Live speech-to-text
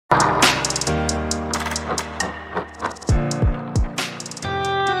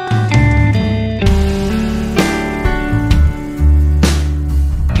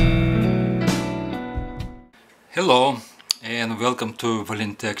welcome to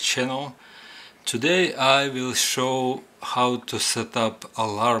Valentech channel. Today I will show how to set up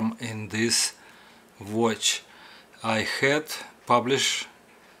alarm in this watch. I had published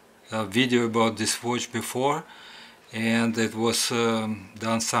a video about this watch before, and it was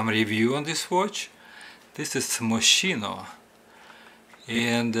done some review on this watch. This is Moschino,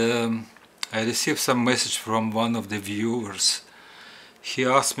 and I received some message from one of the viewers. He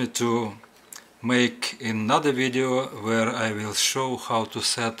asked me to make another video where I will show how to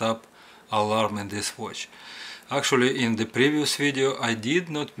set up alarm in this watch. Actually, in the previous video I did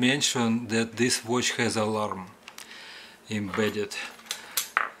not mention that this watch has alarm embedded.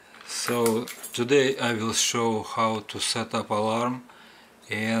 So today I will show how to set up alarm,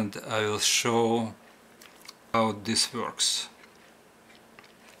 and I will show how this works.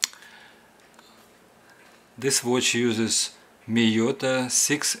 This watch uses Miyota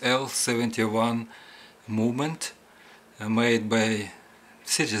 6L71 movement made by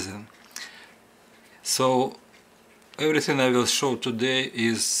Citizen. So everything I will show today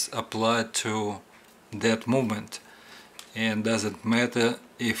is applied to that movement, and doesn't matter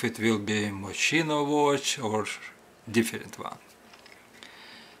if it will be Moschino watch or different one.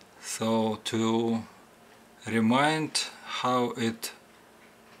 So to remind how it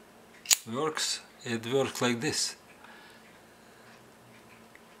works like this.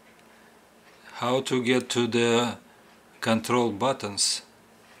 How to get to the control buttons?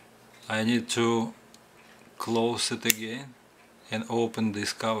 I need to close it again and open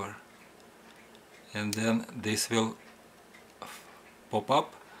this cover, and then this will pop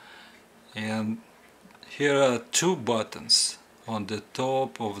up, and here are two buttons on the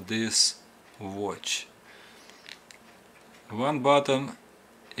top of this watch. One button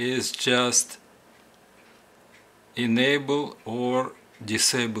is just enable or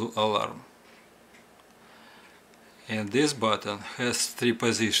disable alarm, and this button has three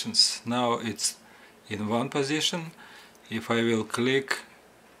positions. Now it's in one position. If I will click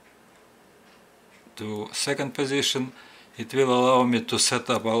to second position, it will allow me to set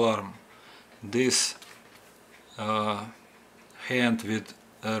up alarm. This hand with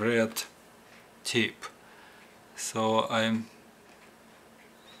a red tip. So I'm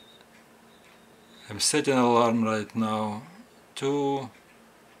setting alarm right now to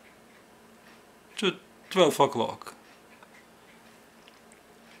 12 o'clock,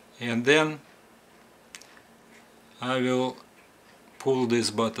 and then I will pull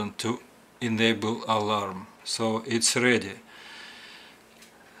this button to enable alarm, so it's ready.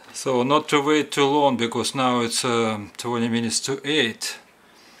 So not to wait too long, because now it's 20 minutes to 8.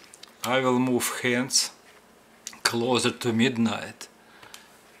 I will move hands closer to midnight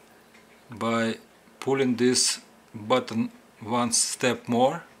by pulling this button one step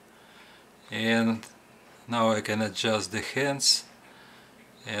more, and now I can adjust the hands,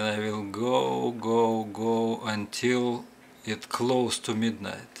 and I will go until it close to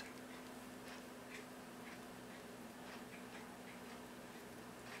midnight.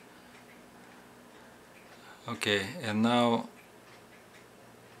 Okay, and now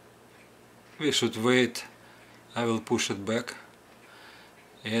we should wait. I will push it back,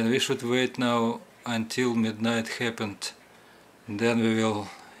 and we should wait now until midnight happened. Then we will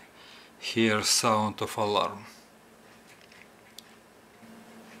hear sound of alarm.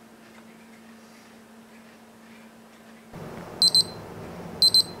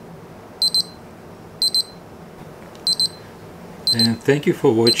 And thank you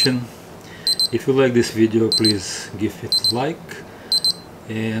for watching. If you like this video, please give it a like,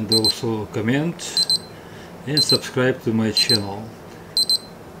 and also comment and subscribe to my channel.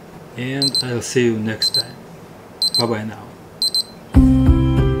 And I'll see you next time. Bye bye now.